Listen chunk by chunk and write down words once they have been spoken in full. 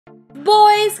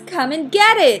Boys, come and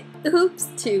get it! Oops,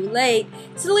 too late.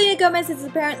 Selena Gomez has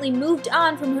apparently moved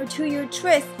on from her 2-year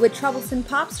tryst with troublesome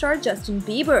pop star Justin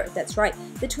Bieber. That's right,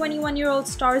 the 21-year-old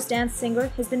Stars Dance singer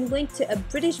has been linked to a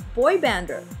British boy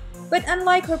bander. But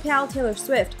unlike her pal Taylor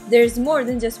Swift, there's more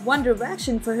than just one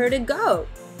direction for her to go.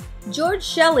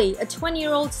 Shelley, a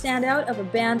 20-year-old standout of a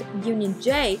band Union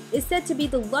J, is said to be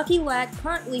the lucky lad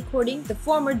currently courting the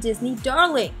former Disney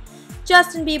darling.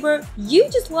 Justin Bieber, you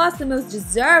just lost the most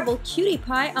desirable cutie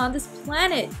pie on this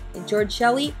planet. And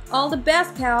Shelley, all the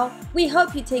best, pal. We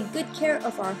hope you take good care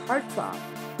of our heartthrob.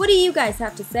 What do you guys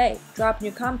have to say? Drop in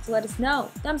your comments to let us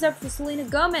know. Thumbs up for Selena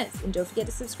Gomez, and don't forget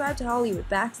to subscribe to Hollywood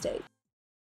Backstage.